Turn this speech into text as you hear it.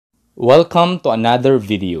Welcome to another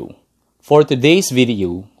video. For today's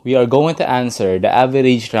video, we are going to answer the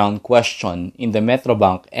average round question in the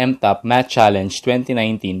Metrobank MTAP Math Challenge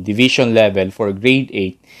 2019 Division Level for Grade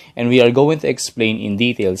 8, and we are going to explain in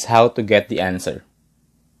details how to get the answer.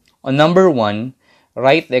 On number 1,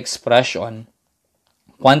 write the expression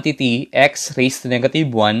quantity x raised to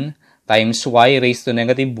negative 1 times y raised to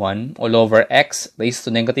negative 1 all over x raised to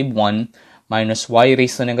negative 1 minus y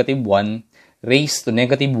raised to negative 1 raised to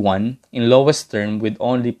negative 1 in lowest term with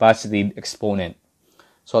only positive exponent.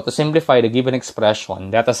 So to simplify the given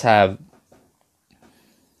expression, let us have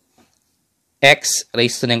x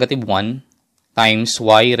raised to negative 1 times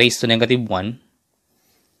y raised to negative 1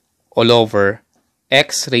 all over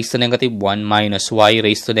x raised to negative 1 minus y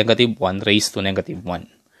raised to negative 1 raised to negative 1.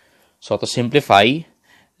 So to simplify,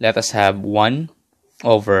 let us have 1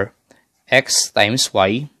 over x times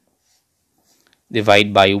y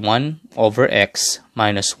divide by 1 over x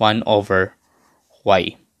minus 1 over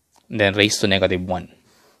y, and then raised to negative 1.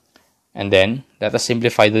 And then, let us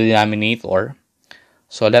simplify the denominator.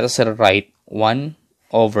 So, let us write 1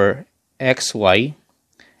 over xy,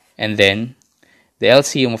 and then the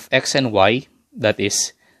LCM of x and y, that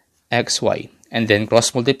is xy. And then,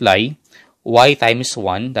 cross multiply y times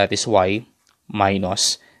 1, that is y,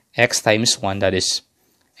 minus x times 1, that is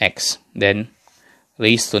x. Then,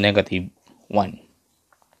 raised to negative 1.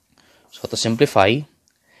 So to simplify,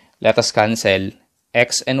 let us cancel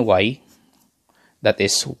x and y, that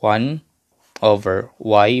is 1 over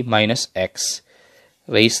y minus x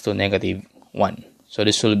raised to negative 1. So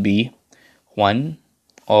this will be 1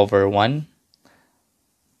 over y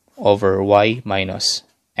minus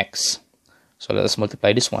x. So let us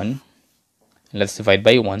multiply this one, and let's divide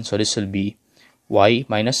by 1. So this will be y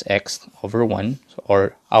minus x over 1,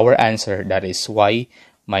 or our answer, that is y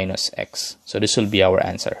minus x. So this will be our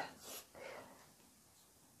answer.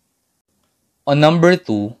 On number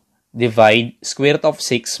 2, divide square root of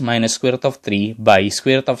 6 minus square root of 3 by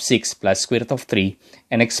square root of 6 plus square root of 3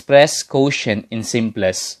 and express quotient in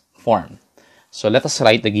simplest form. So let us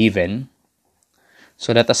write the given.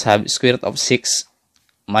 So let us have square root of 6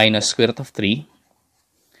 minus square root of 3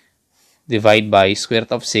 divide by square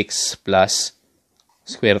root of 6 plus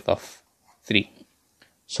square root of 3.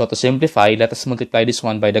 So to simplify, let us multiply this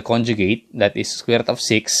one by the conjugate, that is square root of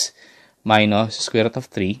 6 minus square root of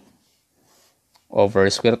 3 over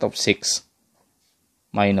square root of 6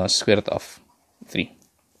 minus square root of 3.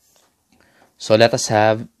 So let us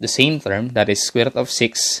have the same term, that is square root of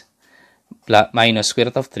 6 minus square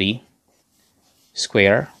root of 3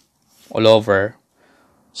 square all over.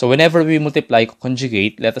 So whenever we multiply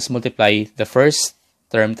conjugate, let us multiply the first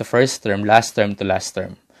term to first term, last term to last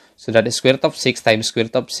term. So that is square root of 6 times square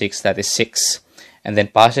root of 6, that is 6. And then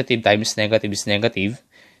positive times negative is negative.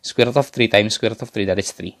 Square root of 3 times square root of 3, that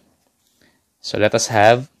is 3. So let us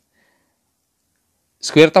have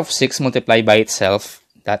square root of 6 multiplied by itself,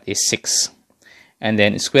 that is 6. And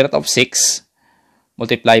then square root of 6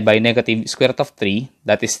 multiplied by negative square root of 3,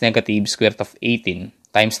 that is negative square root of 18,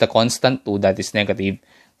 times the constant 2, that is negative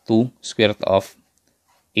 2 square root of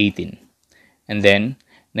 18. And then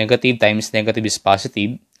negative times negative is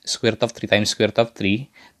positive, square root of 3 times square root of 3,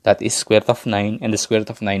 that is square root of 9, and the square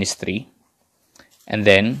root of 9 is 3. And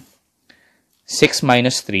then 6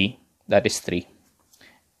 minus 3, that is 3.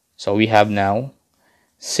 So we have now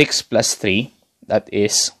 6 plus 3, that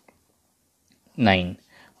is 9,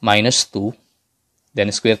 minus 2.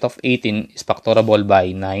 Then square root of 18 is factorable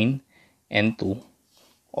by 9 and 2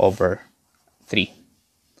 over 3.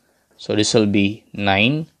 So this will be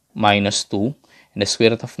 9 minus 2, and the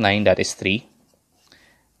square root of 9, that is 3.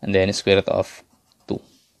 And then square root of 2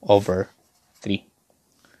 over 3.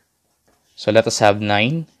 So let us have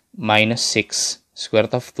 9 minus 6 square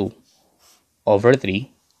root of 2 over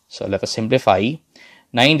 3. So let us simplify.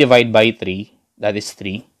 9 divided by 3, that is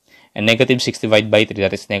 3. And negative 6 divided by 3,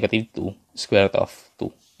 that is negative 2 square root of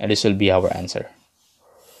 2. And this will be our answer.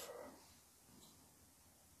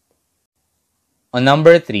 On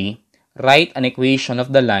number 3, write an equation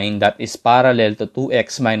of the line that is parallel to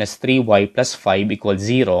 2x minus 3y plus 5 equals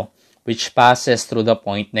 0, which passes through the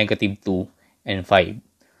point negative 2 and 5.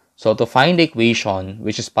 So to find the equation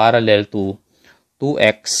which is parallel to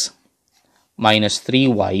 2x minus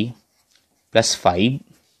 3y plus 5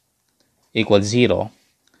 equals 0.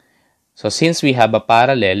 So since we have a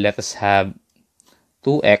parallel, let us have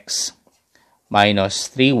 2x minus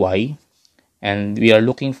 3y, and we are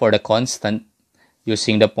looking for the constant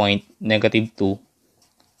using the point negative 2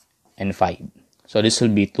 and 5. So this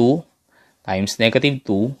will be 2 times negative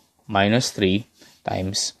 2 minus 3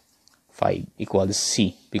 times 5 equals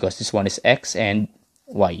c, because this one is x and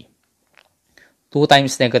y. 2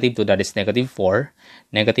 times negative 2, that is negative 4.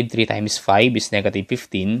 Negative 3 times 5 is negative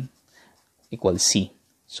 15 equals C.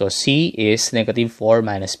 So C is negative 4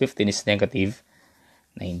 minus 15 is negative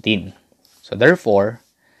 19. So therefore,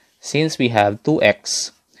 since we have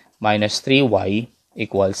 2x minus 3y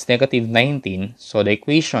equals negative 19, so the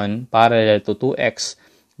equation parallel to 2x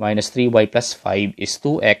minus 3y plus 5 is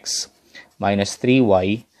 2x minus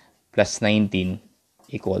 3y plus 19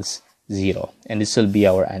 equals 0. And this will be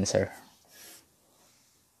our answer.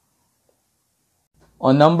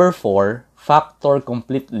 On number 4, factor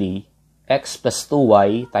completely x plus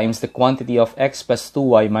 2y times the quantity of x plus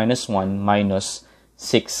 2y minus 1 minus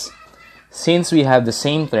 6. Since we have the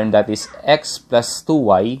same term, that is x plus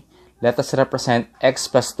 2y, let us represent x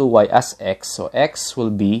plus 2y as x. So x will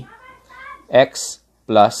be x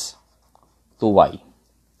plus 2y.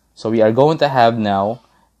 So we are going to have now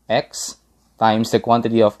x times the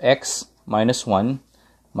quantity of x minus 1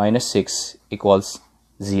 minus 6 equals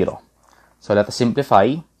 0. So let us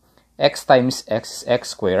simplify. X times x is x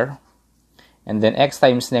squared. And then x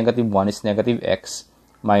times negative 1 is negative x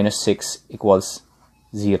minus 6 equals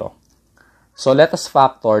 0. So let us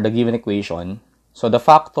factor the given equation. So the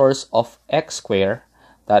factors of x squared,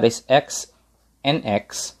 that is x and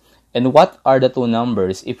x. And what are the two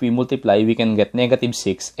numbers? If we multiply, we can get negative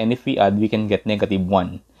 6. And if we add, we can get negative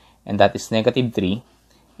 1. And that is negative 3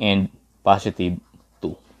 and positive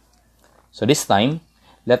 2. So this time,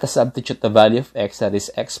 let us substitute the value of x, that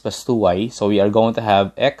is x plus 2y. So we are going to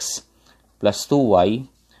have x plus 2y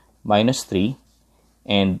minus 3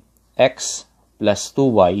 and x plus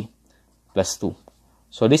 2y plus 2.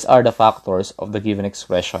 So these are the factors of the given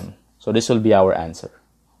expression. So this will be our answer.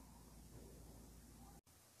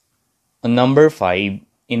 On number 5,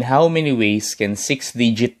 in how many ways can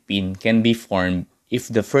 6-digit PIN can be formed if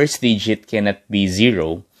the first digit cannot be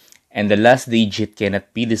 0 and the last digit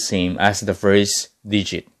cannot be the same as the first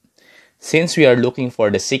digit? Since we are looking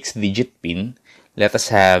for the 6-digit PIN, let us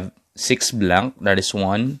have 6 blank, that is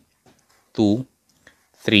 1, 2,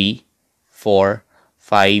 3, 4,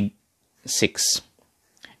 5, 6.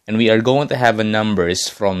 And we are going to have a numbers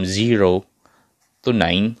from 0 to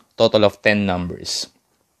 9, total of 10 numbers.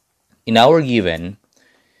 In our given,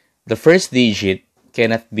 the first digit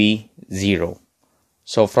cannot be 0.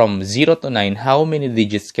 So from 0 to 9, how many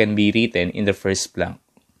digits can be written in the first blank?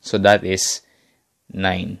 So that is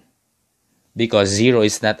 9. Because 0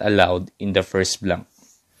 is not allowed in the first blank.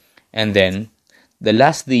 And then, the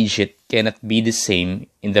last digit cannot be the same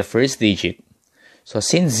in the first digit. So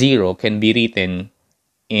since 0 can be written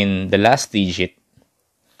in the last digit,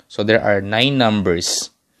 so there are 9 numbers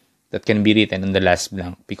that can be written in the last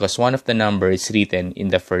blank because one of the numbers is written in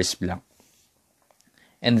the first blank.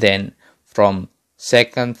 And then, from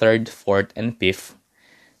 2nd, 3rd, 4th, and 5th,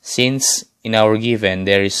 since in our given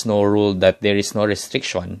there is no rule that there is no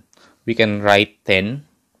restriction, we can write 10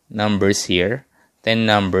 numbers here, 10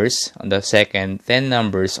 numbers on the second, 10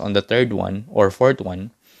 numbers on the third one or fourth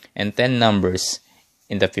one, and 10 numbers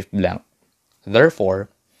in the fifth blank. Therefore,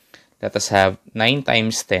 let us have 9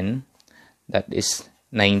 times 10, that is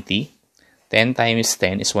 90. 10 times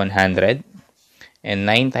 10 is 100. And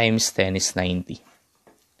 9 times 10 is 90.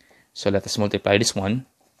 So let us multiply this one.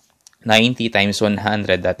 90 times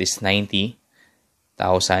 100, that is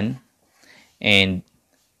 90,000. And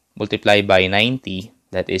multiply by 90,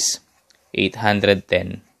 that is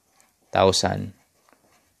 810,000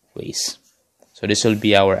 ways. So this will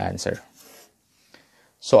be our answer.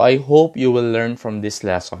 So I hope you will learn from this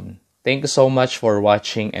lesson. Thank you so much for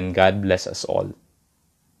watching and God bless us all.